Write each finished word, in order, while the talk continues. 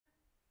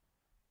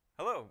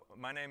Hello,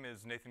 my name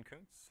is Nathan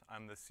Kuntz.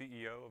 I'm the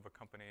CEO of a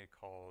company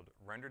called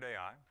Rendered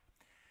AI.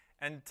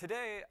 And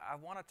today I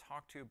want to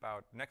talk to you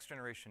about next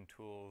generation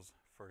tools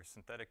for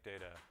synthetic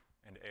data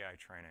and AI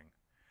training.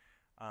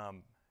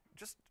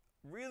 Just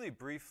really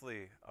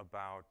briefly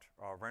about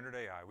Rendered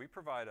AI, we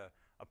provide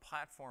a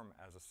platform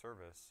as a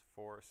service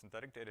for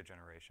synthetic data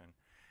generation.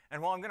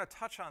 And while I'm going to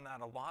touch on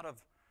that, a lot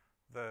of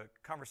the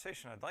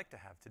conversation I'd like to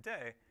have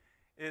today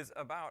is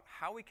about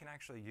how we can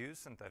actually use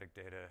synthetic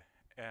data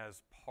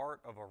as part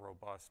of a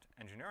robust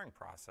engineering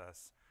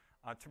process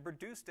to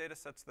produce data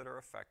sets that are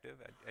effective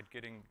at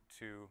getting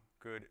to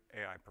good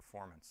AI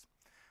performance.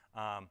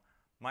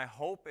 My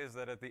hope is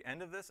that at the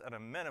end of this, at a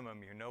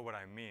minimum, you know what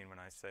I mean when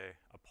I say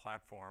a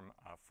platform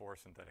for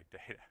synthetic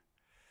data.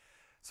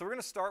 So we're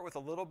going to start with a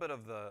little bit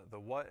of the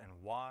what and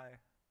why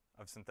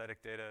of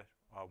synthetic data,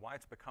 why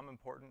it's become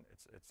important.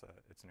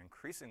 It's an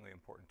increasingly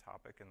important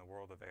topic in the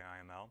world of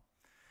AI/ML.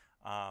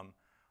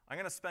 I'm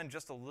going to spend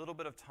just a little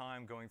bit of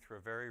time going through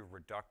a very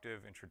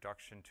reductive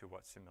introduction to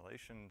what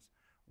simulations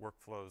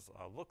workflows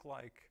look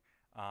like,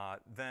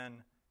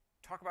 then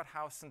talk about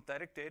how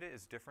synthetic data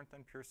is different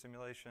than pure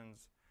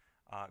simulations,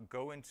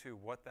 go into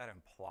what that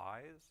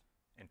implies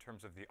in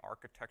terms of the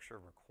architecture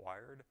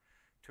required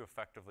to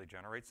effectively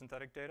generate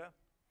synthetic data,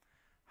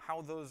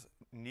 how those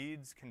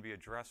needs can be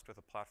addressed with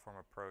a platform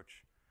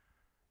approach.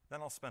 Then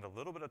I'll spend a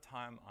little bit of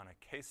time on a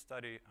case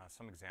study,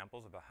 some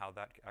examples about how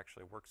that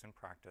actually works in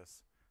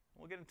practice.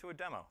 We'll get into a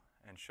demo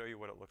and show you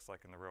what it looks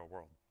like in the real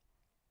world.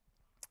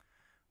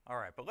 All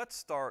right, but let's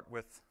start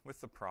with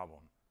the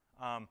problem.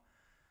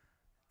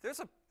 There's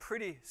a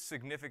pretty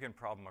significant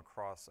problem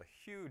across a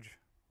huge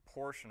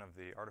portion of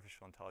the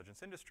artificial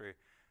intelligence industry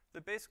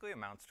that basically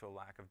amounts to a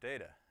lack of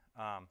data.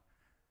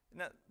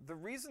 Now, the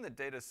reason that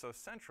data is so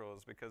central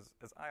is because,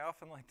 as I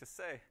often like to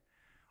say,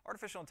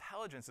 artificial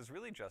intelligence is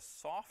really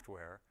just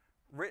software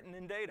written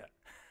in data.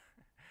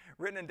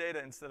 Written in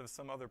data instead of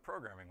some other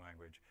programming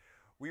language.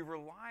 We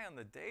rely on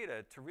the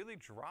data to really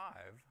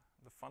drive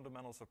the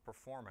fundamentals of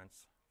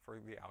performance for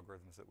the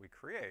algorithms that we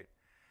create.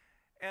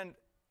 And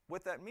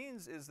what that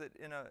means is that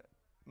in a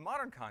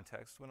modern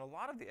context, when a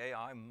lot of the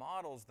AI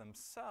models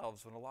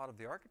themselves, when a lot of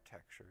the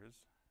architectures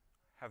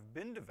have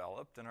been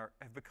developed and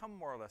have become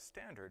more or less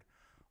standard,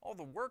 all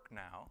the work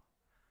now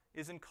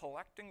is in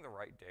collecting the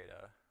right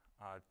data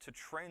to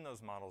train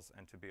those models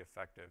and to be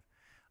effective.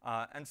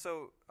 And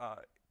so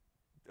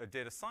a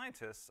data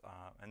scientist,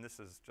 and this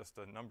is just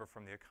a number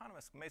from The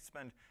Economist, may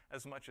spend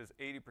as much as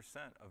 80%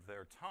 of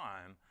their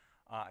time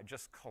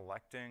just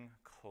collecting,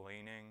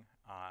 cleaning,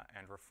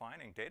 and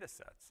refining data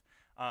sets.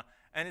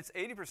 And it's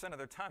 80% of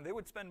their time. They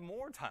would spend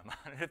more time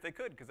on it if they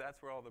could, because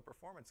that's where all the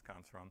performance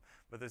comes from.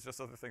 But there's just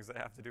other things they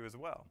have to do as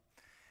well.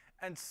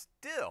 And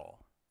still,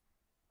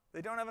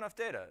 they don't have enough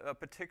data,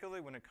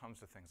 particularly when it comes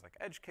to things like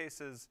edge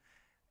cases,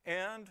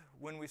 and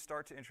when we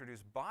start to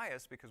introduce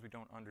bias because we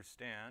don't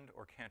understand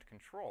or can't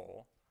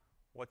control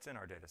what's in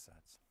our data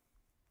sets.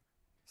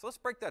 So let's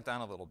break that down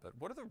a little bit.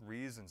 What are the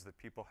reasons that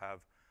people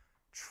have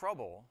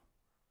trouble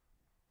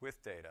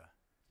with data?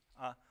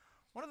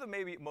 One of the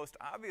maybe most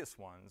obvious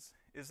ones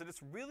is that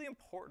it's really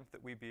important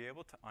that we be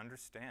able to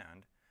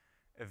understand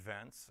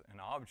events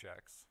and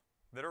objects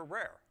that are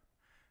rare.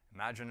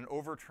 Imagine an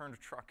overturned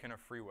truck in a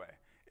freeway.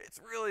 It's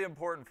really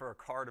important for a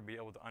car to be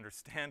able to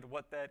understand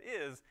what that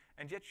is,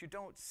 and yet you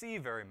don't see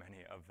very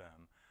many of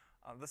them.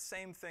 The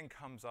same thing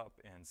comes up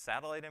in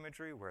satellite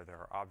imagery, where there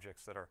are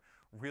objects that are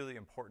really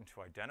important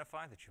to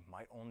identify that you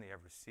might only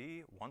ever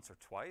see once or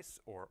twice,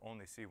 or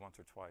only see once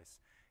or twice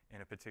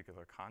in a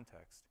particular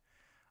context.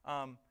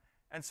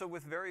 And so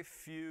with very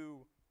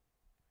few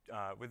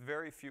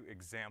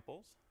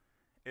examples,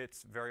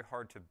 it's very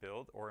hard to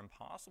build or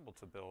impossible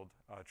to build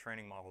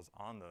training models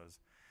on those.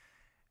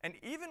 And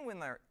even when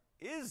there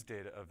is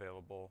data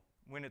available,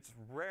 when it's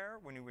rare,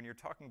 when you're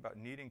talking about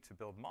needing to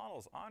build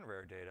models on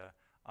rare data,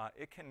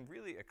 it can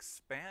really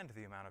expand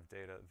the amount of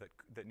data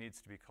that needs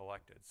to be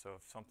collected. So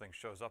if something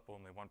shows up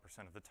only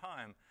 1% of the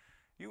time,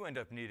 you end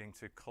up needing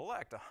to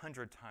collect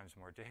 100 times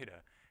more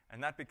data.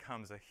 And that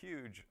becomes a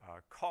huge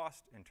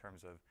cost in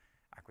terms of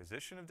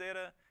acquisition of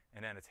data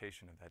and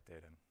annotation of that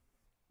data.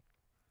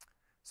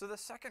 So the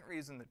second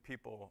reason that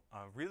people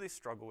really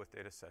struggle with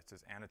data sets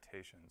is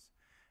annotations.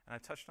 And I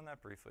touched on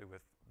that briefly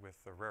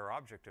with the rare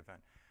object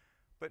event.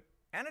 But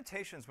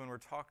annotations, when we're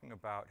talking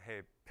about,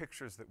 hey,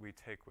 pictures that we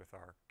take with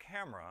our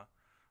camera,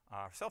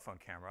 our cell phone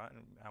camera,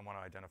 and I want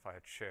to identify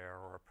a chair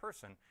or a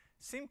person,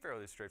 seem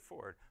fairly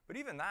straightforward. But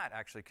even that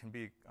actually can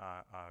be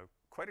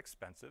quite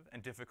expensive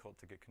and difficult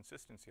to get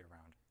consistency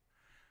around.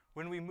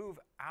 When we move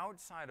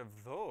outside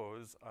of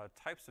those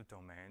types of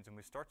domains and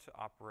we start to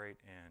operate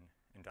in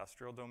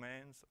industrial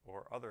domains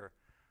or other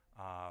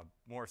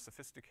more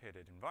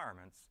sophisticated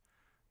environments,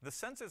 the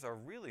sensors are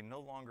really no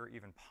longer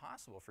even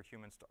possible for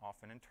humans to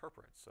often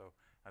interpret. So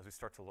as we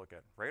start to look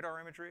at radar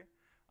imagery,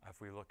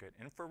 if we look at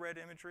infrared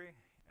imagery,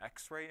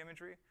 X-ray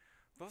imagery,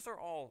 those are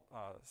all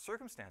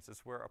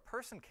circumstances where a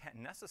person can't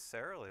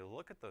necessarily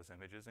look at those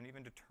images and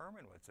even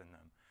determine what's in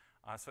them.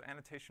 So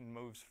annotation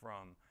moves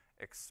from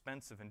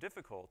expensive and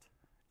difficult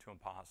to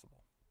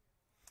impossible.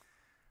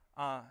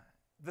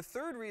 The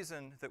third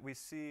reason that we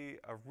see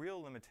a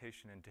real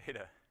limitation in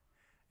data,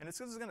 and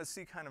this is going to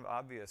seem kind of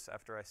obvious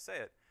after I say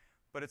it,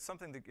 but it's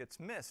something that gets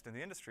missed in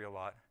the industry a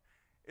lot,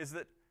 is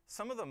that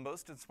some of the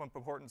most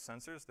important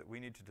sensors that we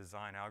need to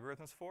design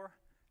algorithms for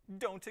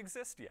don't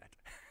exist yet.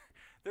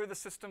 They're the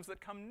systems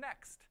that come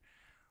next.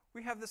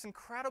 We have this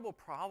incredible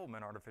problem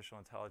in artificial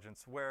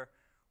intelligence where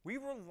we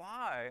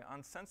rely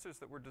on sensors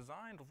that were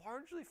designed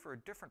largely for a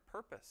different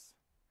purpose.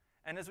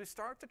 And as we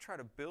start to try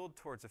to build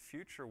towards a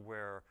future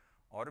where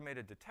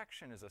automated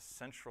detection is a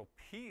central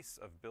piece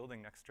of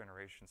building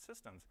next-generation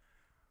systems,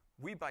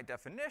 we, by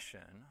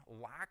definition,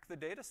 lack the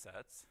data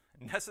sets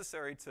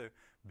necessary to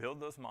build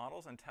those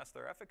models and test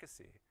their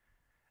efficacy.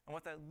 And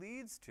what that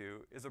leads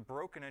to is a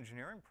broken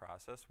engineering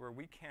process where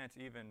we can't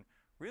even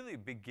really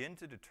begin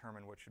to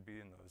determine what should be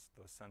in those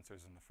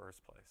sensors in the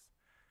first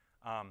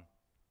place.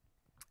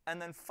 And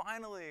then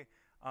finally,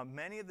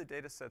 many of the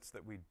data sets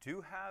that we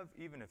do have,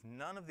 even if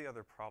none of the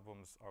other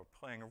problems are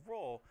playing a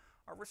role,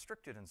 are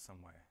restricted in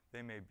some way.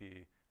 There may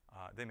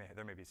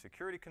be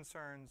security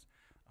concerns.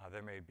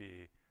 There may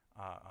be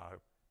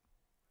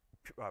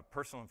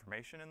personal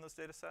information in those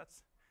data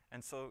sets.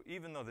 And so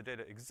even though the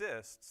data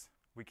exists,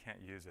 we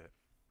can't use it.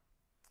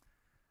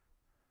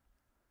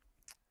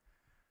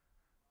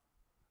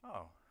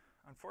 Oh,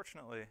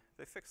 unfortunately,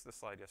 they fixed this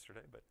slide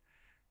yesterday, but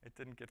it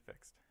didn't get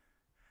fixed.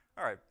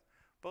 All right,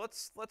 but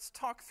let's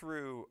talk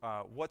through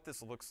what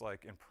this looks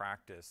like in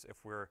practice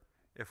if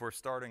we're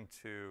starting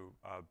to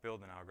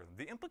build an algorithm.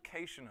 The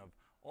implication of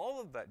all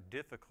of that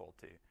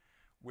difficulty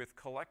with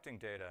collecting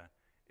data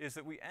is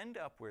that we end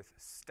up with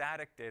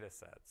static data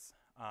sets.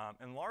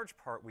 In large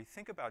part, we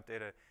think about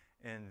data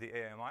in the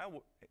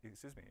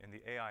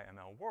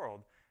AI/ML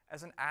world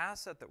as an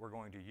asset that we're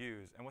going to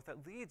use. And what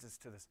that leads is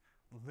to this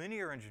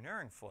linear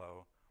engineering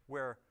flow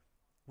where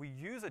we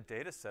use a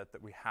data set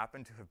that we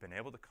happen to have been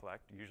able to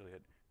collect, usually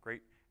at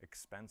great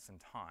expense and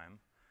time.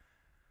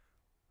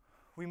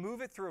 We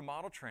move it through a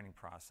model training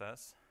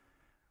process.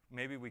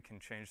 Maybe we can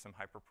change some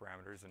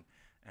hyperparameters and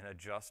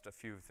adjust a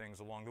few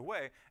things along the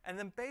way. And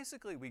then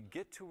basically we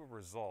get to a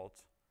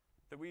result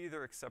that we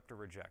either accept or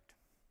reject.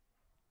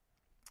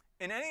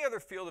 In any other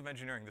field of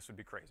engineering, this would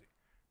be crazy,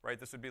 right?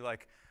 This would be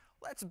like,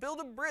 let's build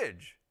a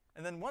bridge.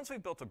 And then once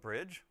we've built a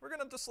bridge, we're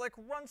going to just like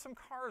run some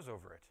cars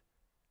over it.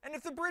 And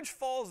if the bridge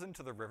falls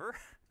into the river,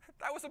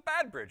 that was a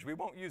bad bridge. We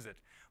won't use it.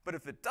 But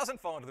if it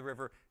doesn't fall into the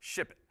river,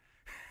 ship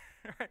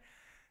it. Right?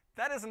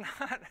 That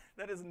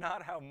is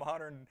not how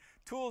modern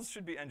tools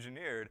should be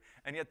engineered,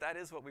 and yet that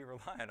is what we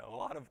rely on. A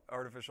lot of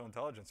artificial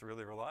intelligence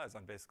really relies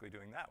on basically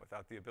doing that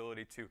without the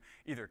ability to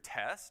either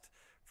test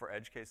for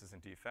edge cases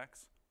and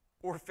defects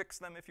or fix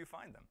them if you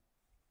find them.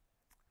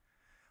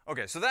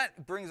 Okay, so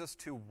that brings us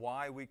to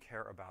why we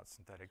care about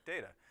synthetic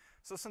data.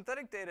 So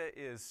synthetic data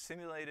is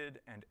simulated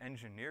and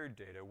engineered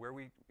data where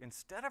we,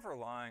 instead of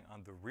relying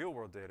on the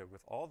real-world data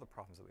with all the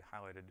problems that we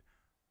highlighted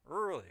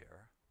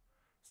earlier,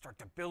 start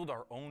to build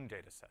our own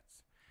data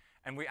sets.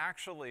 And we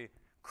actually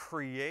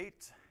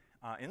create,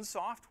 in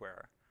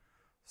software,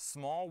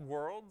 small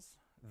worlds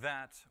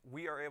that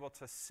we are able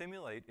to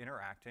simulate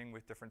interacting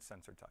with different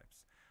sensor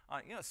types.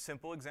 A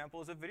simple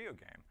example is a video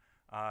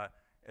game.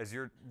 As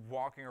you're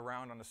walking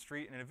around on the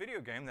street in a video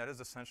game, that is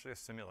essentially a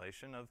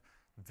simulation of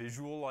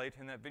visual light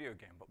in that video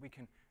game. But we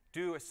can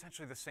do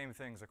essentially the same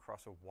things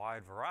across a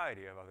wide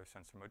variety of other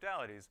sensor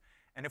modalities.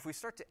 And if we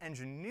start to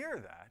engineer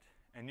that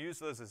and use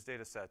those as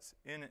data sets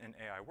in an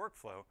AI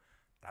workflow,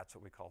 that's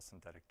what we call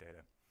synthetic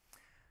data.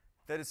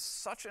 That is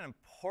such an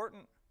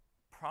important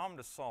problem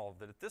to solve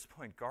that at this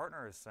point,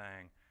 Gartner is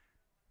saying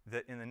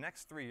that in the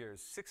next 3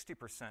 years,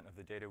 60% of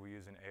the data we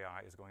use in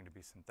AI is going to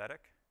be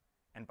synthetic.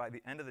 And by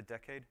the end of the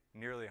decade,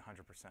 nearly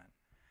 100%.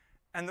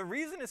 And the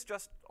reason is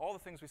just all the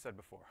things we said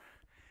before.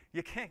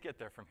 You can't get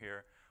there from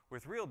here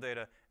with real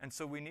data, and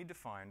so we need to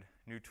find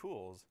new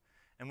tools.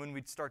 And when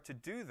we start to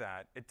do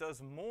that, it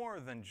does more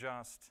than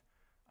just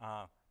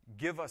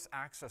give us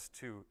access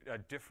to a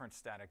different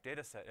static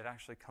data set. It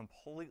actually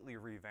completely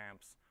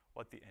revamps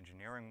what the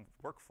engineering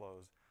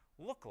workflows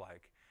look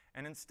like.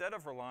 And instead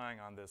of relying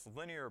on this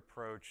linear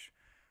approach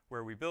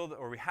where we build,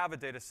 or we have a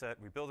data set,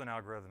 we build an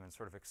algorithm and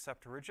sort of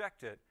accept or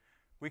reject it,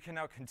 we can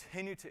now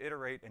continue to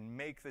iterate and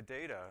make the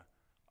data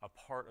a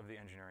part of the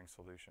engineering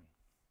solution.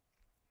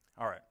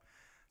 All right,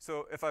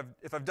 so if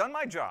I've done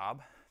my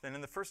job, then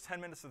in the first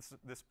 10 minutes of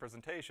this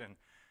presentation,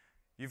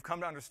 you've come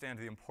to understand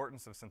the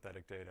importance of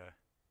synthetic data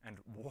and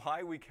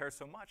why we care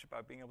so much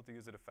about being able to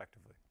use it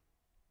effectively.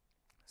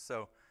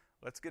 So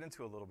let's get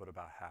into a little bit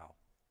about how.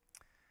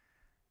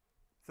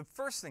 The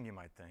first thing you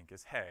might think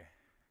is, hey,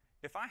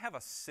 if I have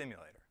a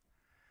simulator,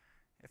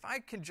 if I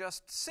can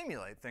just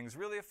simulate things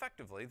really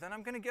effectively, then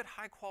I'm going to get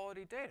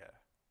high-quality data,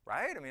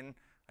 right? I mean,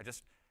 I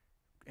just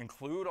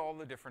include all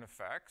the different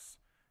effects.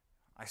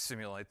 I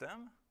simulate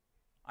them.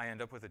 I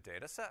end up with a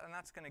data set, and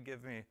that's going to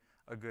give me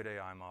a good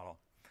AI model.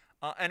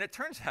 And it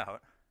turns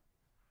out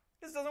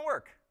this doesn't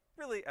work,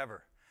 really,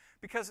 ever.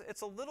 Because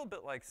it's a little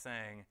bit like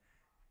saying,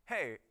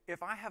 hey,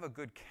 if I have a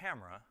good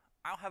camera,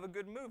 I'll have a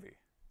good movie.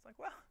 It's like,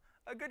 well,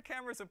 a good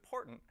camera is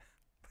important,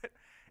 but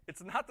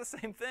it's not the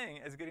same thing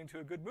as getting to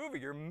a good movie.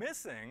 You're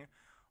missing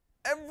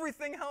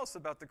everything else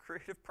about the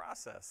creative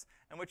process.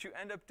 And what you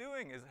end up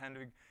doing is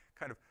having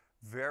kind of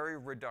very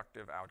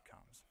reductive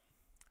outcomes.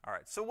 All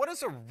right, so what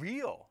does a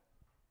real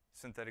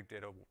synthetic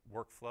data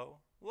workflow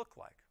look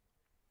like?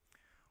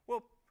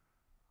 Well,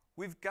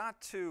 we've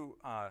got to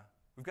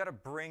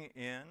bring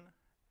in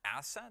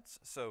assets.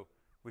 So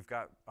we've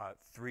got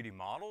 3D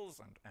models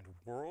and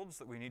worlds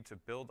that we need to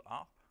build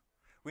up.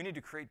 We need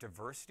to create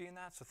diversity in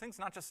that. So things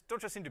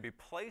don't just need to be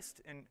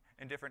placed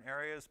in different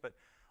areas, but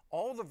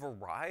all the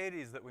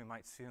varieties that we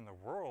might see in the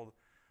world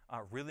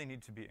really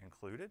need to be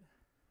included.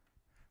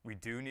 We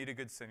do need a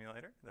good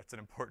simulator. That's an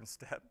important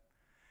step.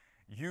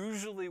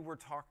 Usually we're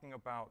talking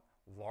about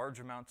large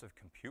amounts of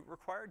compute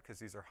required because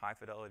these are high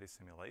fidelity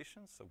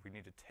simulations. So we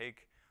need to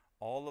take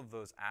all of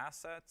those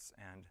assets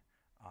and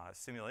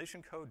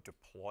simulation code,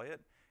 deploy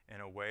it in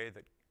a way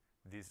that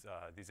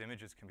these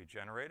images can be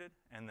generated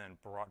and then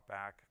brought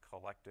back,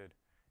 collected,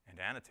 and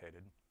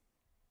annotated.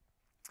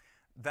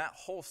 That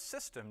whole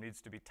system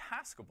needs to be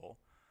taskable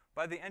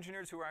by the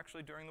engineers who are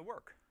actually doing the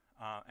work.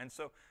 And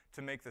so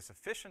to make this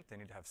efficient, they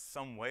need to have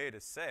some way to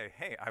say,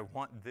 hey, I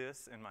want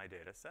this in my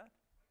data set.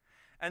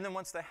 And then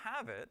once they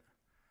have it,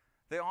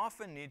 they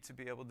often need to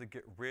be able to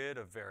get rid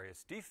of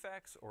various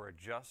defects or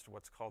adjust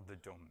what's called the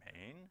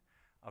domain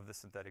of the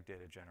synthetic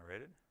data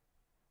generated.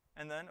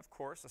 And then, of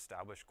course,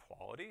 establish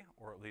quality,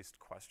 or at least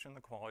question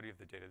the quality of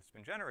the data that's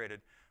been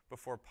generated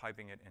before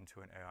piping it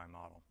into an AI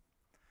model.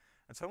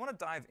 And so I want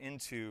to dive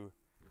into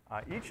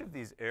each of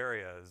these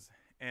areas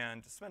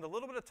and spend a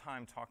little bit of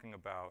time talking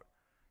about,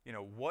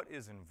 what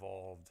is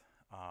involved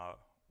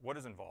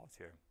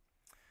here.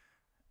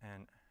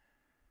 And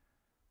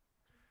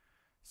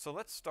so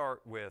let's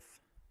start with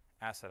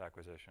asset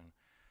acquisition.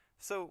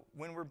 So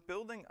when we're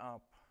building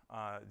up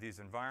these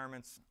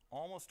environments,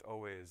 almost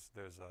always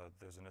there's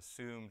an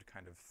assumed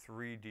kind of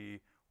 3D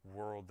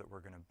world that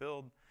we're going to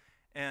build.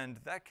 And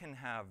that can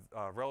have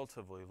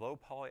relatively low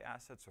poly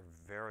assets or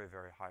very,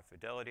 very high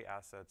fidelity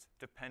assets,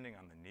 depending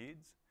on the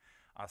needs.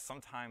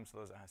 Sometimes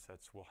those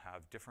assets will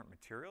have different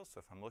materials. So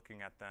if I'm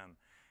looking at them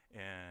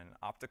in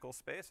optical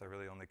space, I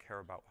really only care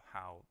about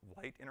how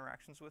light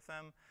interactions with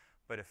them.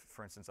 But if,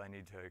 for instance, I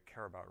need to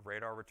care about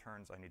radar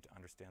returns, I need to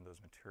understand those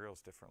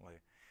materials differently.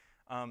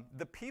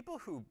 The people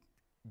who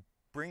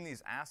bring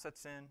these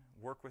assets in,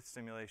 work with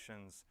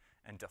simulations,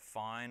 and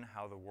define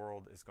how the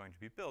world is going to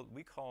be built,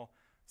 we call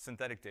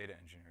synthetic data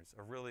engineers,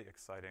 a really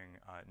exciting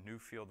new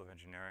field of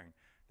engineering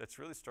that's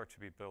really start to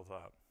be built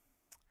up.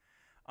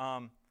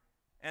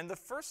 And the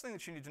first thing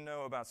that you need to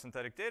know about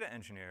synthetic data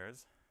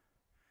engineers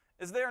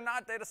is they are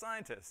not data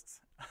scientists.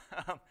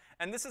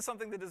 And this is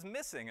something that is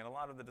missing in a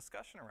lot of the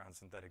discussion around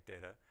synthetic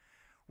data,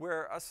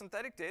 where a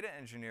synthetic data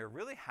engineer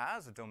really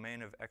has a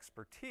domain of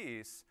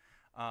expertise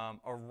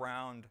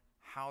around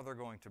how they're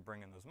going to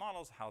bring in those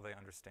models, how they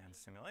understand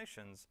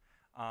simulations.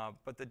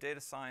 But the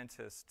data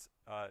scientists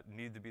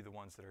need to be the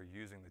ones that are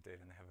using the data,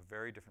 and they have a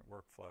very different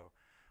workflow.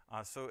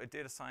 So a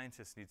data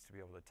scientist needs to be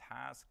able to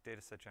task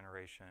data set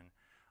generation,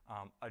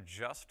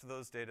 adjust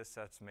those data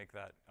sets, make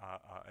that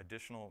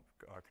additional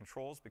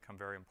controls become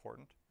very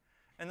important,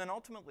 and then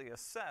ultimately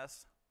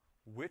assess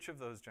which of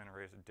those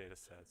generated data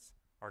sets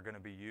are going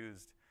to be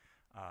used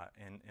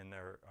in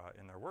their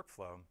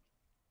workflow.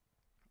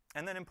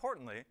 And then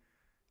importantly,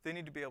 they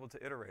need to be able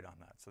to iterate on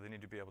that. So they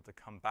need to be able to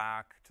come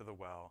back to the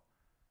well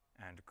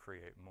and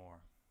create more.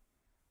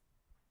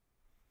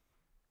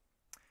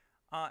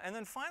 And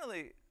then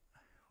finally,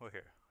 well,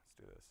 here, let's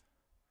do this.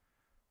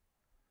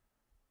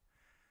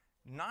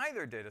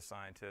 Neither data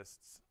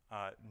scientists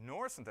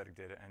nor synthetic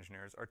data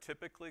engineers are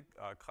typically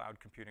cloud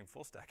computing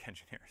full stack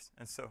engineers.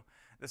 And so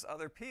this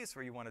other piece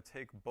where you want to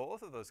take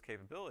both of those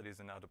capabilities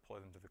and now deploy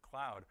them to the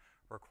cloud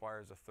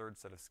requires a third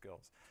set of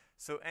skills.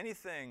 So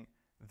anything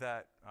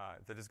that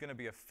is going to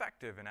be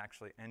effective in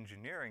actually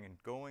engineering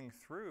and going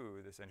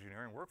through this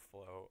engineering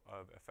workflow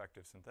of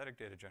effective synthetic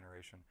data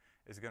generation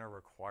is going to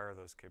require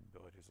those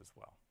capabilities as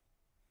well.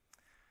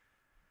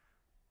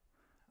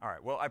 All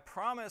right, well, I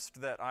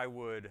promised that I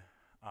would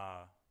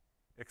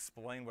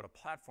explain what a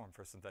platform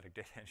for synthetic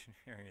data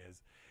engineering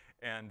is.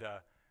 And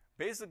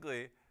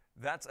basically,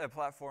 that's a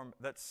platform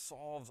that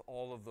solves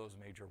all of those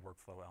major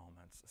workflow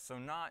elements. So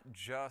not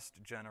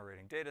just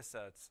generating data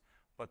sets,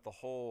 but the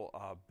whole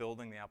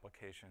building the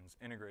applications,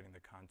 integrating the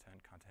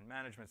content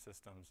management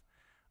systems,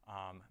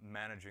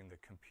 managing the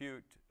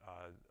compute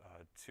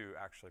to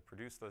actually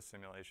produce those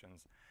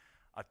simulations,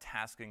 a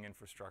tasking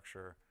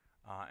infrastructure,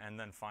 and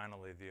then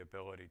finally the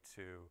ability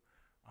to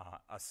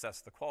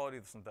assess the quality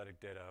of the synthetic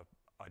data,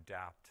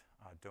 adapt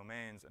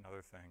domains and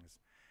other things.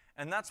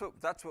 And that's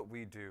what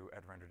we do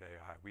at Rendered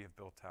AI. We have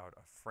built out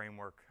a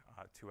framework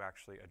to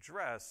actually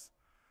address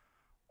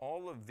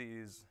all of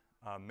these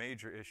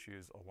major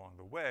issues along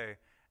the way.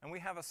 And we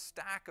have a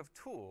stack of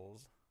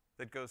tools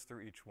that goes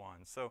through each one.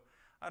 So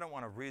I don't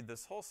want to read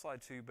this whole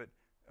slide to you, but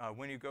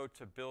when you go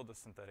to build a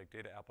synthetic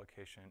data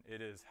application,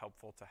 it is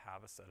helpful to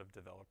have a set of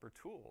developer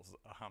tools.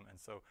 And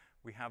so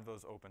we have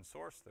those open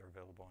source. They're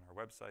available on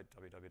our website,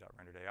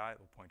 www.rendered.ai. It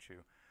will point you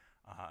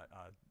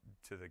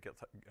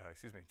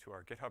to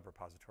our GitHub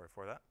repository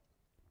for that.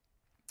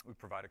 We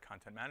provide a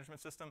content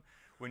management system.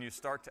 When you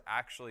start to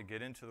actually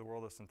get into the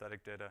world of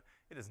synthetic data,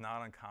 it is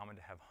not uncommon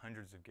to have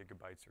hundreds of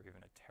gigabytes or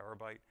even a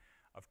terabyte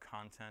of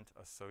content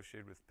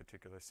associated with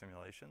particular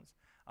simulations.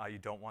 You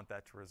don't want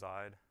that to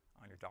reside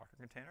on your Docker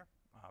container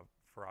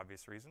for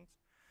obvious reasons.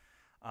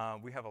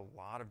 We have a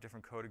lot of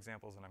different code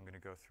examples, and I'm going to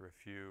go through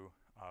a few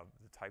of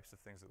the types of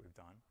things that we've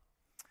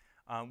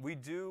done. We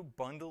do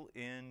bundle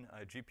in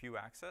GPU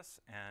access,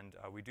 and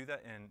we do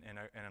that in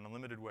an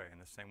unlimited way, in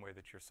the same way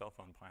that your cell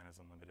phone plan is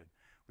unlimited.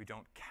 We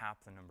don't cap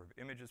the number of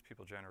images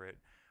people generate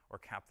or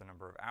cap the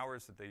number of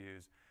hours that they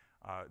use.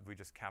 We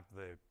just cap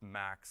the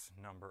max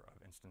number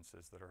of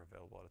instances that are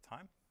available at a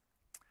time.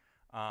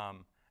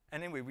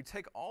 And anyway, we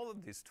take all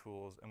of these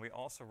tools, and we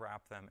also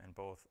wrap them in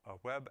both a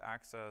web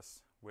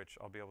access, which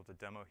I'll be able to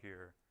demo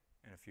here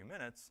in a few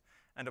minutes,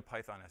 and a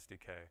Python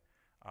SDK,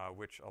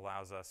 which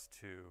allows us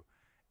to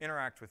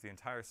interact with the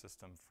entire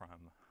system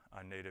from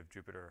a native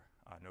Jupyter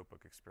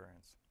notebook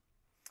experience.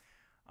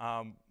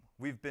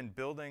 We've been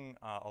building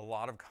a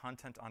lot of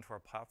content onto our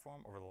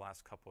platform over the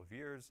last couple of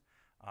years.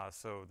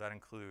 So that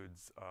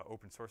includes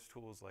open source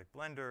tools like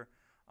Blender,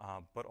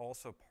 but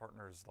also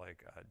partners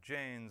like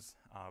Jane's.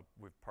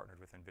 We've partnered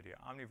with NVIDIA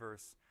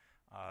Omniverse,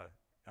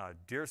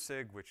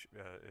 DeerSig, which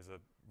is a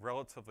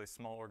relatively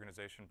small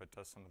organization but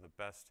does some of the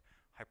best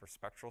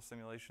hyperspectral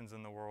simulations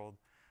in the world.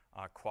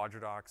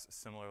 Quadradox,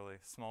 similarly,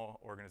 small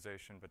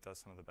organization but does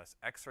some of the best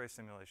X-ray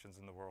simulations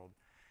in the world.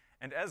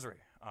 And Esri,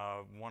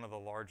 one of the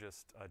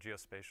largest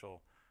geospatial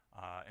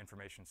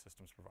information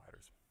systems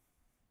providers.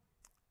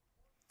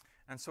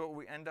 And so what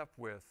we end up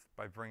with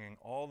by bringing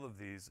all of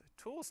these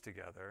tools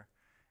together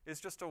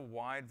is just a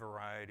wide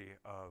variety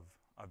of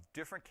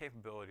different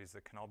capabilities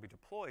that can all be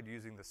deployed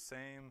using the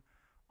same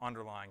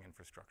underlying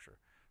infrastructure.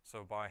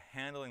 So by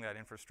handling that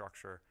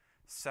infrastructure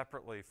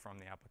separately from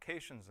the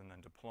applications and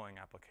then deploying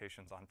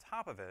applications on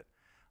top of it,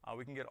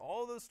 we can get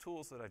all those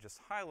tools that I just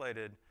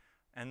highlighted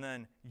and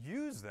then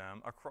use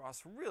them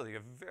across really a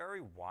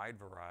very wide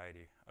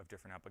variety of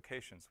different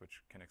applications,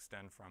 which can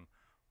extend from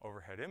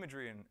overhead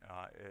imagery and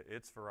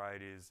its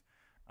varieties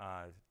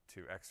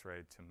to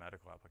X-ray to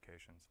medical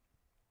applications.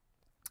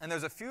 And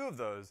there's a few of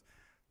those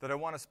that I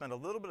want to spend a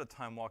little bit of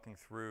time walking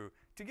through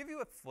to give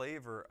you a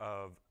flavor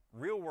of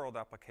real-world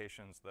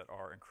applications that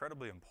are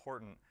incredibly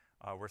important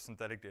where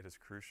synthetic data is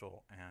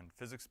crucial and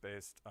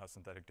physics-based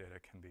synthetic data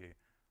can be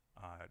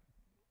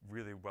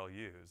really well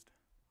used.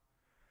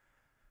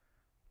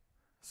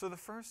 So the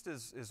first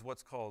is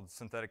what's called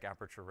synthetic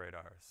aperture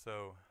radar.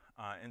 So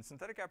in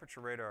synthetic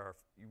aperture radar,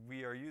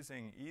 we are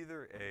using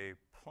either a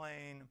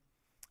plane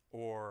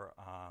or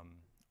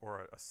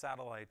a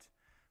satellite,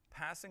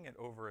 passing it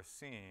over a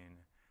scene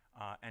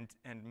and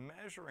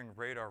measuring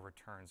radar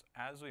returns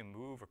as we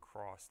move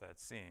across that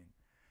scene.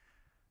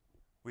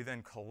 We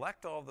then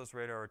collect all of those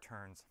radar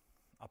returns,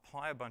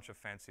 apply a bunch of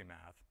fancy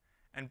math,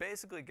 and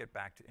basically get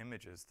back to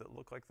images that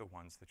look like the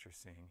ones that you're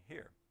seeing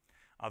here.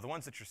 The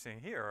ones that you're seeing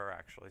here are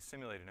actually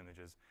simulated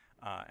images,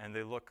 and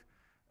they look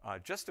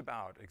just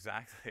about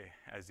exactly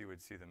as you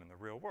would see them in the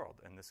real world,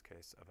 in this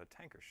case of a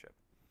tanker ship.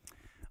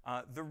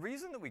 The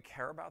reason that we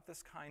care about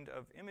this kind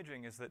of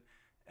imaging is that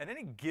at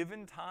any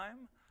given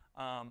time,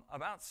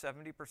 about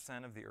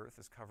 70% of the Earth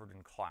is covered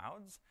in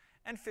clouds,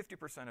 and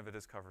 50% of it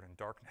is covered in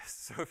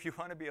darkness. So if you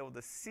want to be able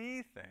to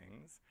see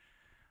things,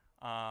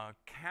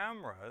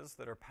 cameras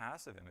that are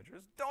passive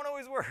imagers don't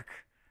always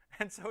work.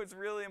 And so it's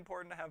really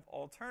important to have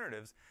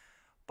alternatives.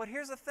 But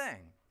here's the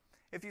thing.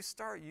 If you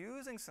start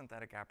using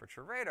synthetic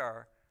aperture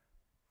radar,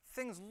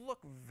 things look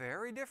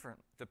very different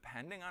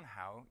depending on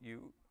how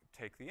you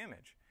take the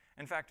image.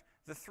 In fact,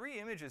 the three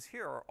images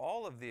here are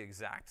all of the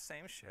exact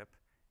same ship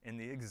in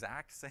the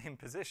exact same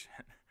position.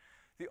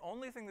 The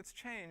only thing that's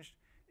changed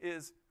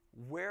is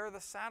where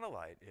the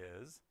satellite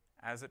is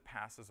as it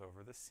passes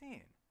over the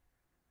scene.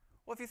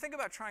 Well, if you think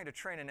about trying to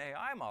train an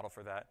AI model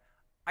for that,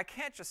 I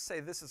can't just say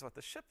this is what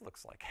the ship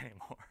looks like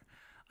anymore.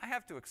 I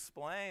have to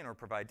explain or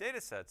provide data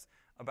sets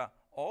about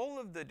all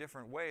of the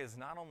different ways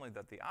not only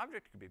that the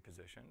object could be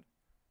positioned,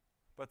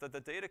 but that the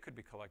data could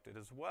be collected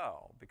as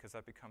well, because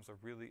that becomes a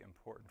really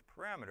important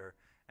parameter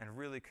and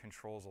really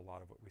controls a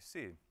lot of what we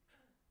see.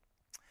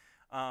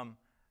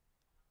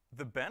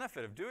 The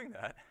benefit of doing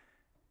that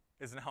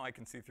is now I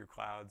can see through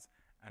clouds,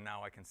 and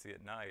now I can see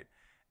at night.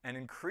 And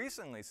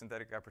increasingly,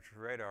 synthetic aperture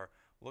radar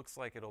looks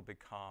like it'll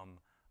become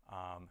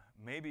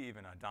maybe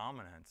even a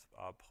dominant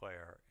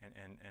player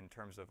in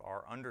terms of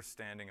our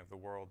understanding of the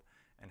world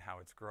and how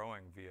it's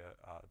growing via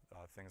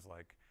things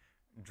like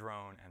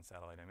drone and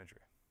satellite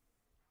imagery.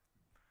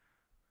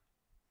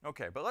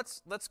 Okay, but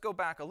let's go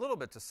back a little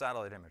bit to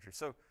satellite imagery.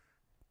 So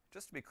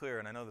just to be clear,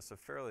 and I know this is a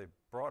fairly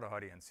broad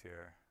audience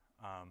here,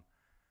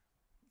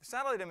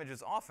 satellite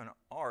images often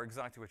are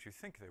exactly what you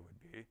think they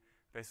would be.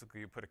 Basically,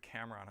 you put a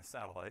camera on a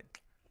satellite,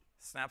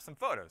 snap some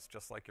photos,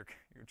 just like your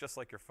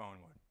phone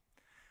would.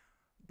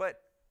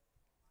 But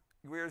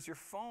whereas your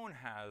phone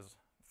has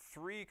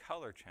 3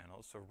 color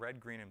channels, so red,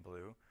 green, and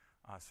blue,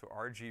 so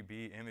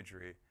RGB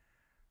imagery,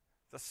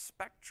 the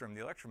spectrum,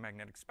 the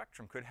electromagnetic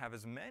spectrum, could have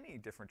as many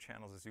different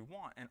channels as you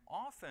want. And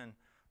often,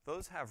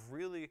 those have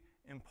really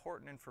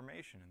important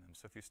information in them.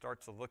 So if you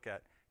start to look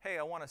at, hey,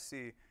 I want to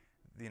see,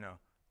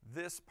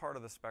 this part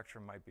of the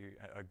spectrum might be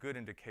a good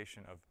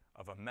indication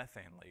of a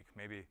methane leak.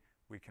 Maybe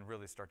we can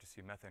really start to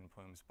see methane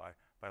plumes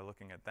by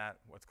looking at that,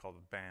 what's called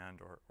a band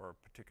or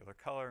a particular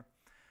color.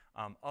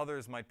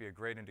 Others might be a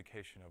great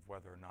indication of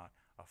whether or not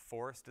a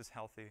forest is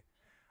healthy.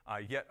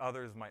 Yet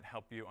others might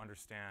help you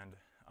understand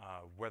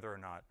whether or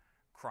not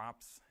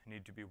crops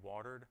need to be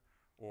watered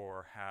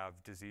or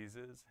have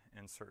diseases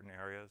in certain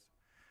areas.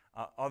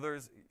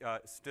 Others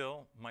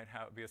still might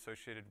be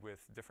associated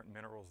with different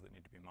minerals that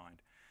need to be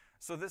mined.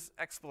 So this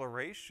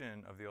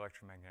exploration of the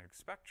electromagnetic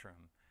spectrum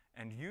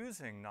and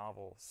using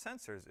novel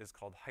sensors is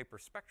called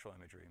hyperspectral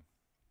imagery.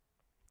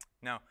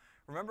 Now,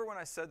 remember when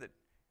I said that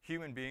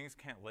human beings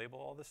can't label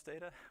all this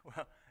data?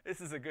 Well, this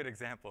is a good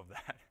example of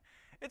that.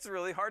 It's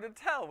really hard to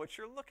tell what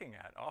you're looking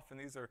at. Often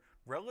these are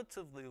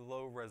relatively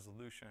low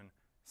resolution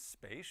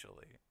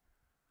spatially,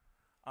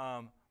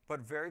 but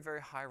very,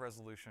 very high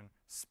resolution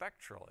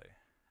spectrally.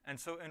 And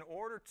so in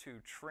order to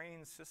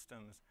train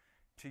systems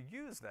to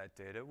use that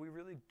data, we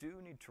really do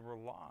need to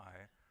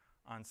rely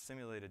on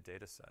simulated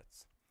data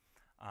sets.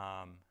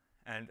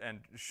 And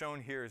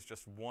shown here is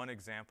just one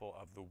example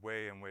of the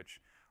way in which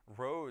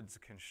roads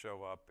can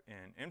show up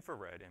in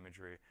infrared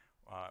imagery,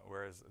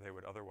 whereas they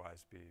would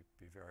otherwise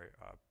be very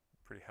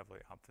pretty heavily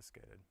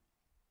obfuscated.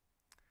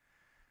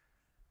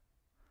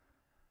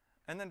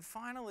 And then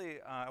finally,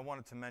 I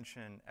wanted to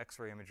mention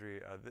X-ray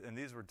imagery, and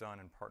these were done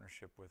in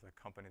partnership with a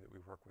company that we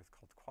work with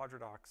called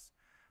Quadradox.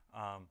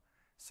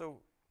 So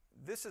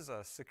this is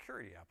a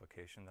security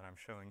application that I'm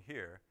showing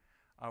here,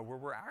 where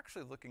we're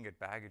actually looking at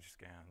baggage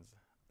scans.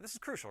 This is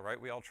crucial, right?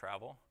 We all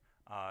travel.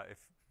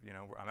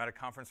 I'm at a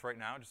conference right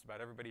now, just about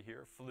everybody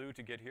here flew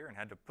to get here and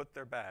had to put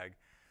their bag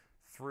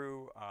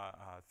through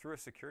a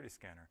security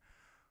scanner.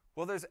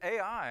 Well, there's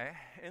AI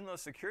in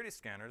those security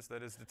scanners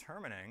that is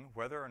determining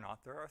whether or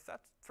not there are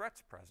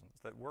threats present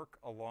that work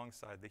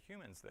alongside the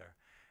humans there.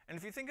 And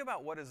if you think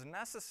about what is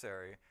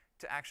necessary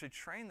to actually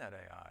train that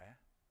AI,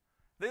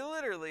 they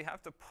literally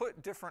have to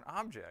put different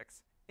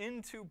objects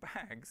into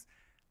bags,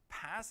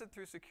 pass it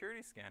through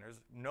security scanners,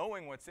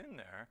 knowing what's in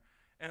there,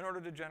 in order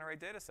to generate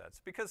data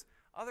sets. Because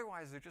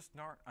otherwise, there just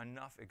aren't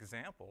enough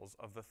examples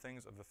of the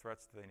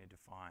threats that they need to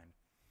find.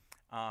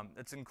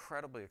 It's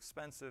incredibly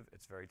expensive,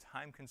 it's very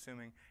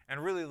time-consuming,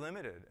 and really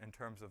limited in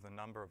terms of the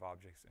number of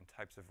objects and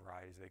types of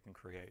varieties they can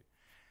create.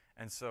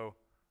 And so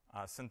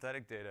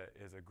synthetic data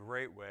is a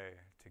great way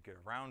to get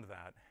around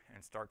that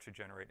and start to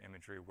generate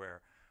imagery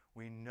where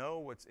we know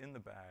what's in the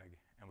bag,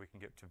 and we can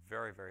get to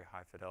very, very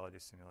high fidelity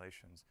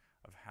simulations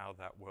of how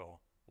that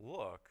will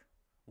look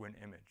when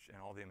imaged.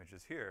 And all the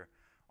images here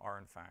are,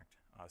 in fact,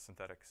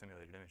 synthetic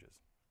simulated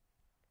images.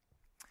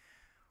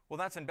 Well,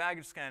 that's in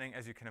baggage scanning.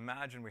 As you can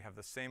imagine, we have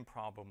the same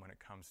problem when it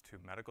comes to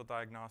medical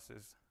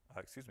diagnosis.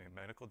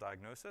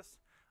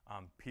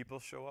 People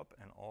show up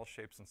in all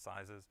shapes and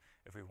sizes.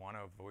 If we want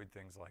to avoid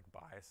things like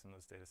bias in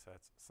those data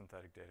sets,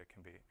 synthetic data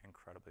can be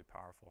incredibly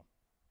powerful.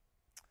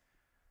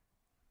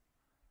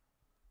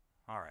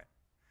 All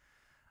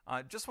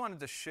right. Just wanted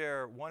to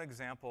share one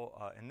example,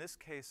 in this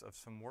case, of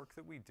some work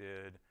that we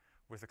did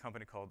with a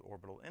company called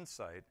Orbital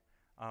Insight,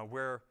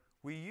 where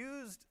we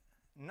used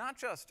not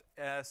just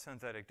a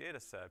synthetic data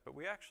set, but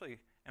we actually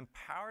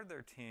empowered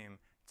their team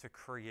to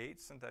create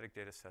synthetic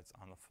data sets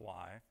on the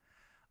fly.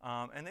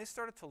 And they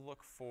started to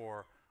look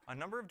for a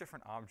number of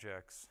different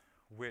objects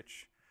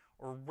which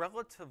are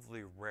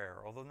relatively rare,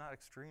 although not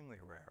extremely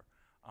rare,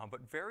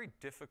 but very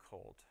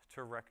difficult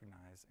to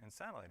recognize in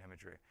satellite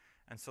imagery.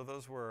 And so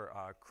those were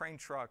crane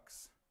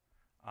trucks.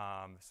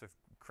 So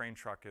crane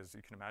truck is,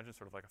 you can imagine,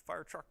 sort of like a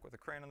fire truck with a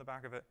crane on the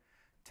back of it,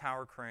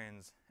 tower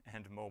cranes,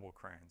 and mobile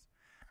cranes.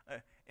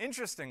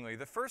 Interestingly,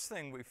 the first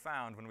thing we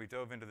found when we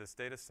dove into this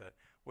data set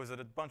was that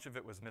a bunch of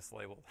it was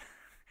mislabeled.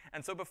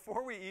 And so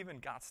before we even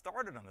got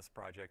started on this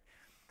project,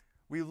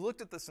 we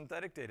looked at the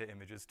synthetic data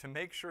images to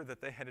make sure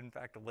that they had, in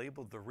fact,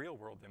 labeled the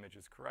real-world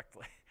images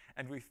correctly.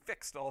 And we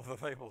fixed all of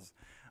the labels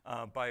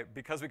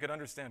because we could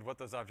understand what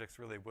those objects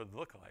really would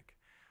look like.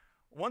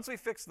 Once we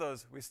fixed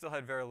those, we still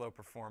had very low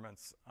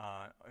performance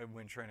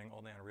when training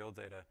only on real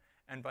data.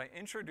 And by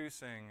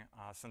introducing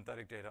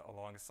synthetic data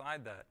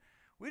alongside that,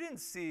 we didn't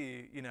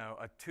see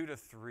a 2 to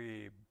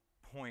 3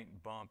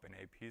 point bump in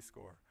AP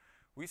score.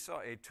 We saw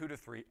a 2 to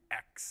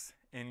 3x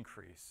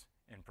increase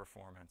in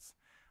performance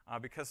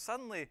because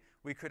suddenly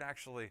we could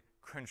actually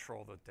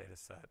control the data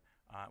set.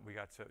 We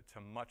got to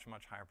much,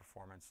 much higher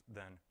performance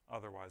than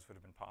otherwise would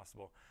have been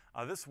possible.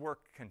 This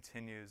work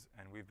continues,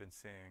 and we've been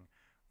seeing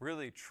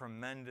really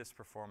tremendous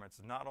performance,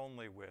 not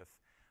only with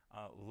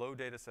low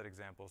data set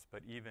examples,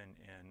 but even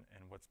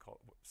in what's called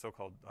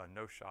so-called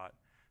no-shot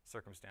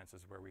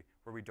circumstances where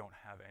we don't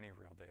have any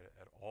real data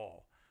at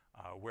all.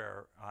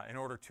 Where in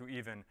order to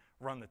even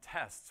run the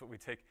tests, we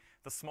take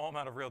the small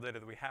amount of real data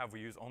that we have,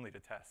 we use only to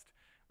test.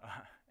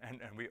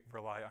 And we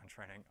rely on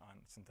training on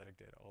synthetic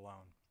data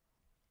alone.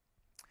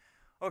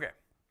 Okay,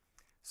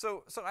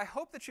 So I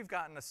hope that you've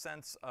gotten a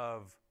sense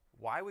of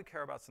why we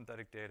care about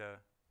synthetic data,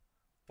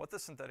 what the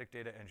synthetic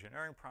data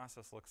engineering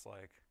process looks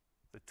like,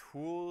 the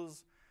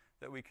tools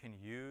that we can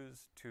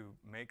use to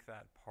make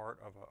that part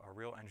of a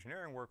real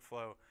engineering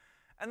workflow,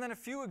 and then a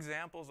few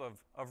examples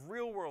of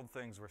real-world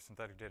things where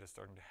synthetic data is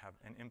starting to have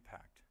an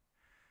impact.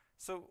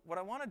 So what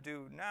I want to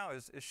do now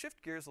is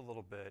shift gears a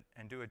little bit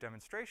and do a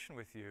demonstration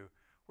with you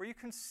where you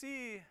can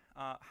see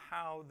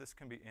how this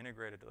can be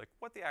integrated, like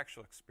what the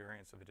actual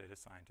experience of a data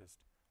scientist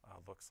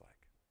looks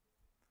like.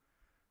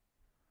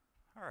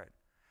 All right.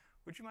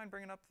 Would you mind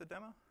bringing up the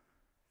demo?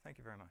 Thank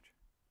you very much.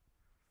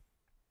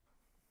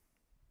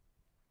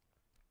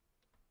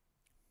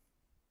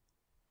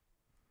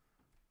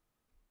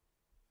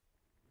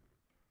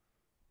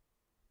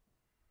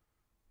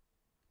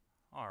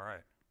 All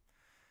right.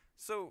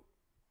 So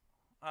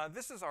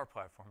this is our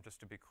platform,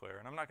 just to be clear.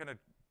 And I'm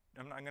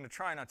going to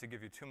try not to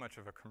give you too much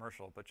of a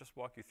commercial, but just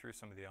walk you through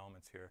some of the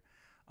elements here.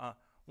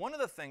 One of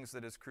the things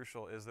that is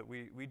crucial is that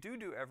we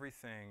do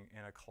everything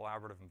in a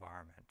collaborative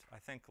environment. I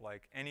think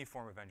like any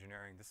form of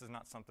engineering, this is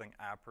not something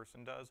a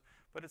person does,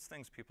 but it's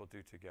things people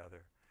do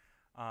together.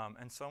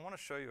 And so I want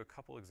to show you a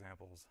couple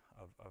examples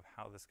of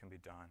how this can be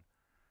done.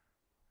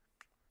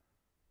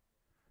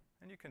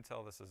 And you can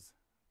tell this is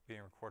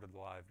being recorded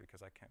live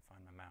because I can't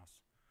find my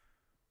mouse.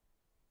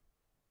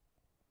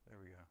 There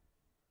we go.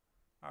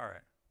 All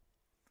right.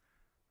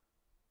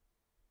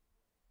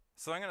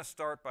 So I'm going to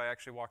start by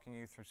actually walking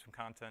you through some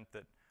content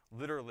that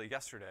literally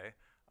yesterday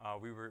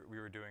we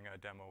were doing a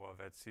demo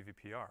of at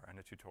CVPR and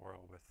a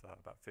tutorial with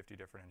about 50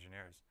 different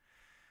engineers.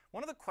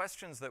 One of the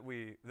questions that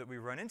we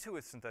run into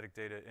with synthetic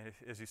data, and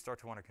as you start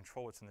to want to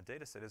control what's in the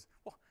data set, is,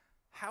 well,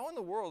 how in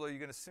the world are you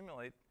going to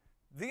simulate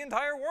the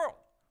entire world?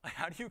 Like,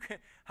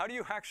 how do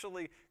you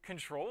actually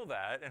control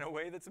that in a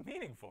way that's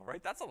meaningful,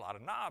 right? That's a lot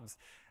of knobs.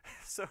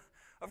 So,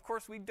 of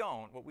course, we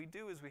don't. What we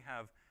do is we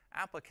have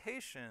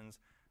applications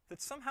that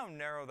somehow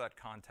narrow that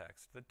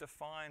context, that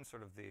define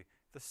sort of the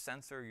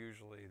sensor,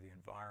 usually the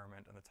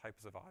environment, and the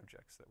types of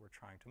objects that we're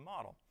trying to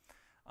model.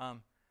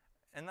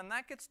 And then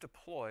that gets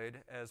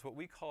deployed as what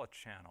we call a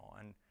channel.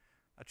 And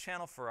a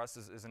channel for us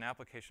is an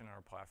application on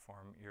our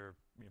platform. You're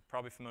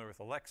probably familiar with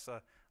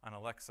Alexa. On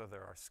Alexa,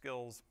 there are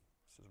skills.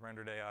 This is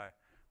rendered AI.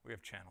 We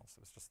have channels.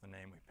 It was just the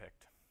name we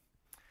picked.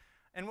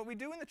 And what we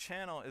do in the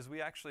channel is we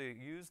actually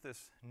use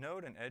this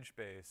node and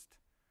edge-based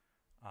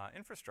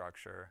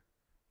infrastructure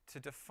to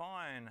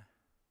define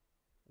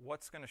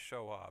what's going to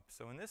show up.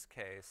 So in this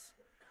case,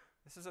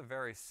 this is a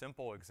very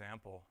simple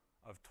example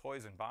of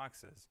toys in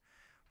boxes.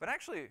 But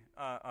actually,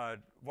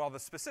 while the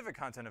specific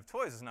content of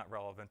toys is not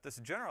relevant, this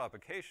general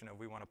application of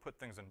we want to put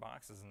things in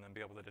boxes and then be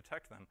able to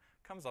detect them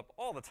comes up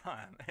all the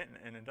time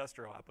in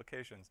industrial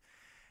applications.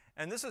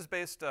 And this is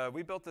based,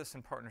 we built this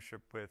in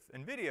partnership with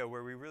NVIDIA,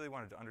 where we really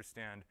wanted to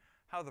understand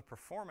how the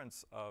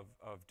performance of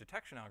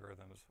detection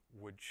algorithms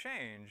would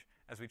change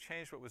as we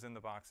changed what was in the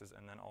boxes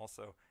and then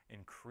also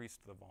increased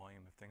the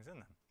volume of things in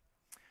them.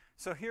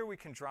 So here we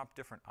can drop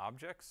different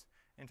objects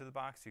into the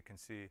box. You can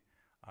see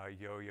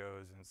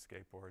yo-yos and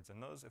skateboards.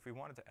 And those, if we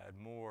wanted to add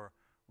more,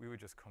 we would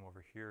just come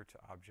over here to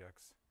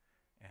objects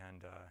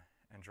and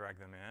drag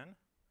them in.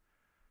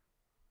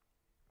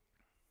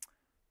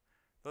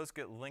 Those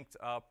get linked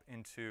up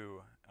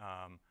into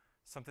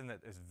something that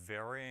is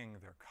varying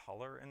their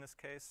color in this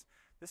case.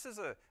 This is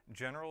a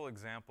general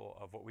example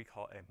of what we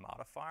call a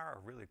modifier, a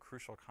really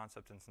crucial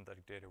concept in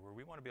synthetic data, where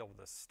we want to be able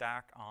to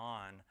stack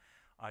on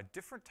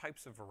different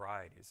types of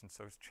varieties. And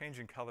so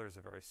changing color is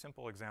a very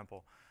simple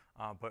example,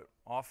 but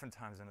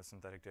oftentimes in a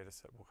synthetic data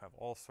set, we'll have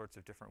all sorts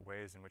of different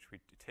ways in which we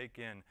take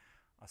in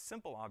a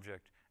simple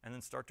object and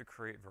then start to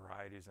create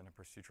varieties in a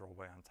procedural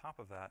way on top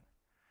of that.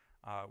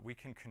 We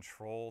can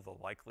control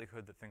the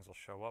likelihood that things will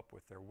show up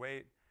with their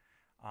weight,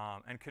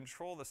 and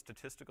control the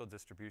statistical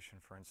distribution,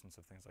 for instance,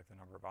 of things like the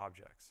number of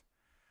objects.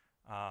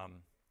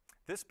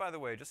 This, by the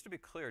way, just to be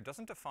clear,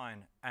 doesn't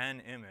define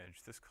an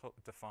image. This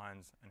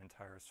defines an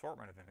entire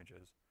assortment of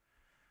images.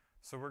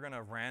 So we're going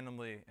to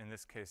randomly, in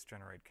this case,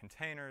 generate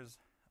containers.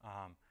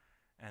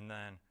 And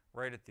then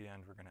right at the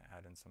end, we're going to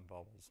add in some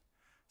bubbles.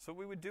 So what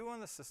we would do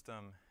on the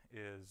system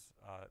is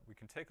we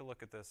can take a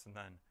look at this and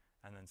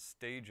then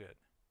stage it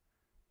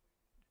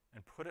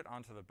and put it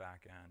onto the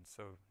back end.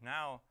 So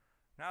now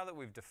that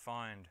we've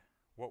defined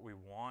what we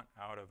want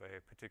out of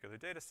a particular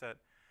data set,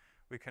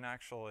 we can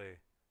actually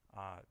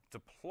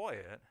deploy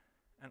it.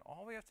 And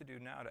all we have to do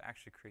now to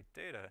actually create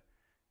data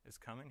is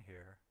come in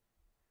here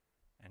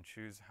and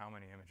choose how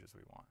many images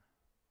we want.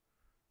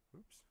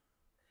 Oops.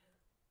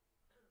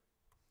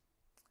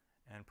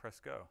 And press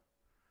go.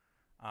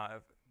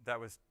 If that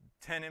was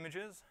 10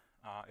 images.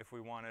 If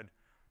we wanted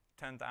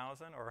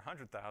 10,000 or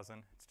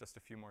 100,000, it's just a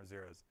few more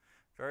zeros.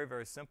 Very,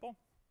 very simple.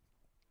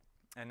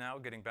 And now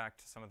getting back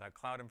to some of that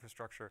cloud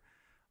infrastructure,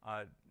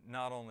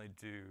 not only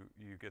do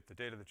you get the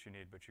data that you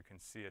need, but you can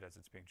see it as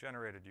it's being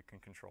generated. You can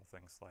control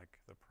things like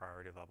the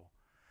priority level.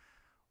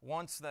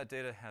 Once that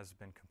data has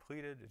been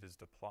completed, it is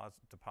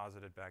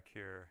deposited back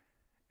here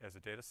as a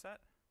data set.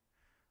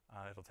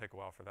 It'll take a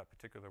while for that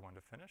particular one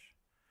to finish.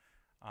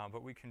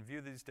 But we can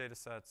view these data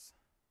sets.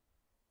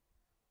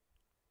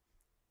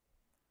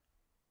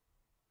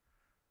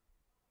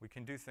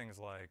 can do things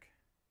like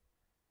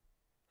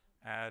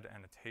add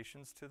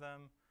annotations to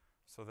them.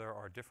 So there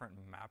are different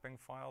mapping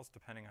files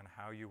depending on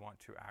how you want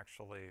to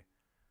actually,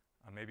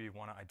 maybe you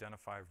want to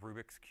identify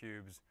Rubik's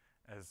cubes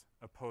as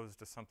opposed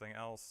to something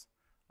else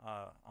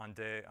on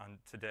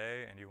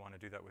today, and you want to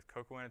do that with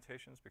Cocoa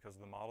annotations because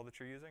of the model that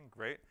you're using.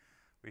 Great.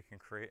 We can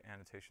create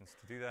annotations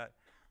to do that.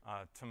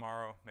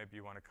 Tomorrow, maybe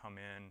you want to come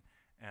in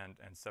and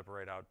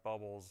separate out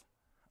bubbles.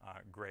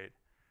 Great.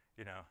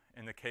 You know,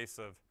 in the case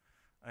of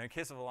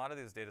a lot of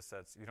these data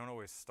sets, you don't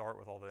always start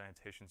with all the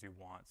annotations you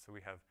want. So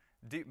we have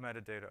deep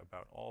metadata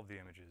about all of the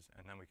images,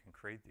 and then we can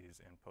create these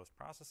in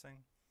post-processing.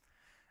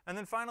 And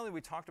then finally,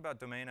 we talked about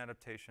domain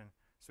adaptation.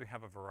 So we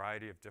have a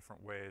variety of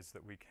different ways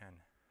that we can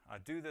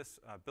do this.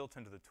 Built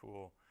into the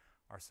tool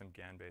are some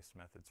GAN-based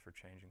methods for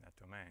changing that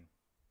domain.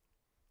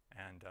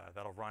 And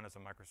that'll run as a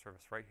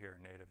microservice right here,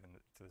 native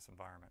to this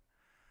environment.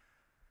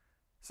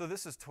 So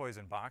this is toys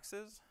and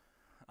boxes,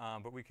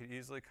 but we could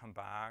easily come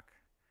back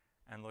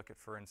and look at,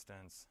 for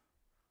instance,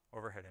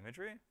 overhead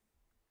imagery.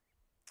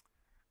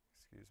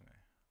 Excuse me,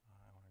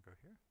 I want to go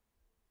here.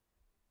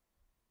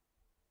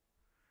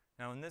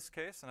 Now in this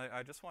case, and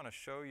I just want to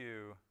show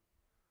you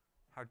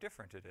how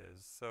different it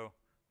is. So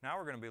now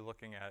we're going to be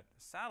looking at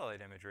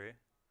satellite imagery.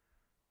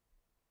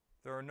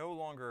 There are no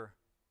longer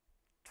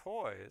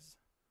toys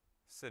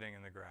sitting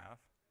in the graph,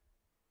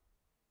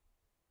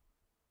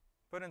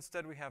 but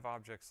instead we have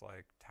objects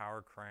like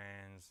tower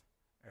cranes,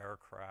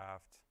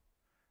 aircraft,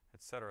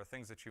 etc.,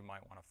 things that you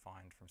might want to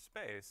find from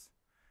space.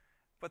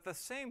 But the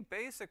same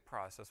basic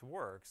process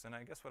works, and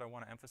I guess what I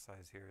want to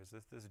emphasize here is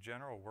that this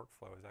general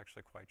workflow is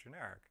actually quite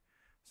generic.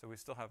 So we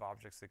still have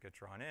objects that get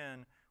drawn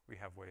in, we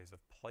have ways of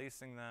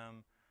placing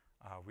them,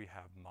 we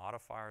have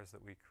modifiers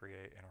that we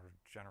create in order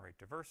to generate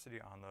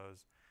diversity on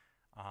those,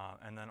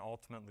 and then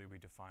ultimately we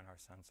define our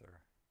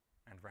sensor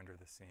and render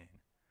the scene.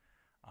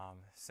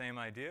 Same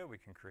idea, we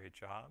can create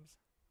jobs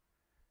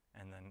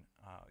and then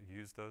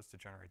use those to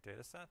generate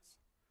data sets.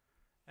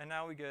 And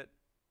now we get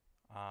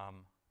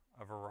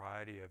a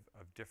variety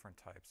of different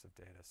types of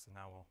data. So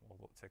now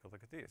we'll take a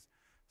look at these.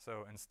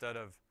 So instead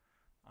of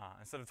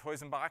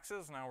toys and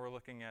boxes, now we're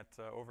looking at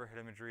overhead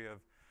imagery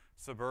of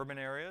suburban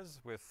areas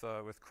with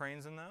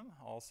cranes in them,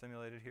 all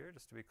simulated here,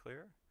 just to be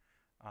clear.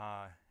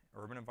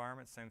 Urban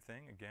environment, same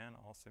thing, again,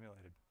 all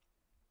simulated.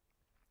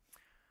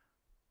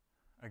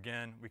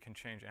 Again, we can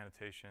change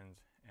annotations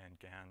and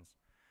GANs.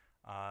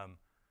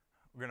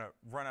 We're going to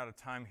run out of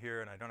time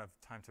here, and I don't have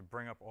time to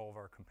bring up all of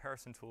our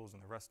comparison tools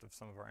and the rest of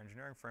some of our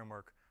engineering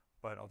framework,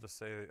 but I'll just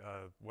say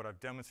what I've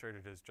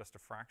demonstrated is just a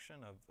fraction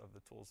of the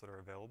tools that are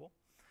available.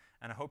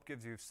 And I hope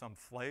gives you some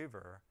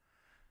flavor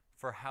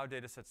for how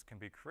data sets can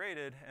be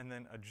created and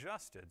then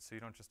adjusted, so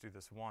you don't just do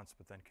this once,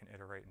 but then can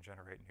iterate and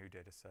generate new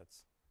data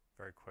sets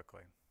very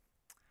quickly.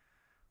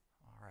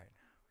 All right,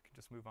 we can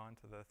just move on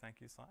to the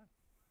thank you slide.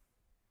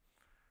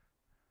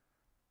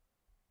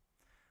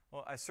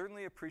 Well, I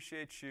certainly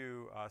appreciate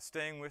you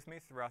staying with me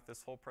throughout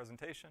this whole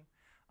presentation.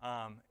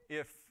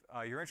 If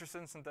you're interested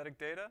in synthetic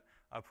data,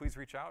 please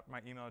reach out. My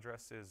email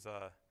address is,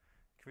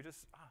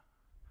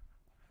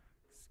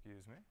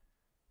 excuse me.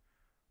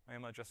 My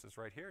email address is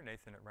right here,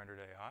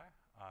 Nathan@RenderedAI.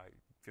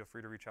 Feel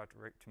free to reach out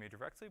to me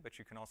directly, but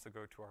you can also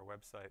go to our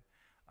website,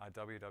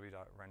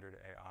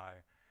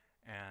 www.renderedai,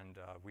 and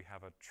we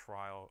have a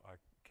trial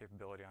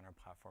capability on our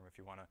platform if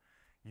you want to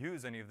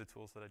use any of the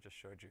tools that I just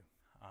showed you.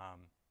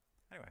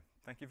 Anyway,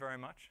 thank you very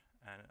much,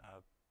 and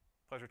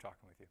pleasure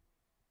talking with you.